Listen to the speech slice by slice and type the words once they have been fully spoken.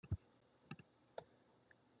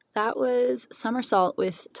That was Somersault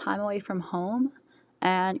with Time Away from Home.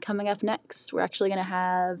 And coming up next, we're actually going to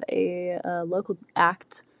have a local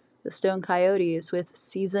act, the Stone Coyotes, with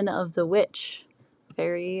Season of the Witch.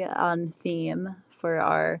 Very on theme for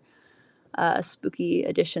our spooky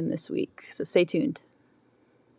edition this week. So stay tuned.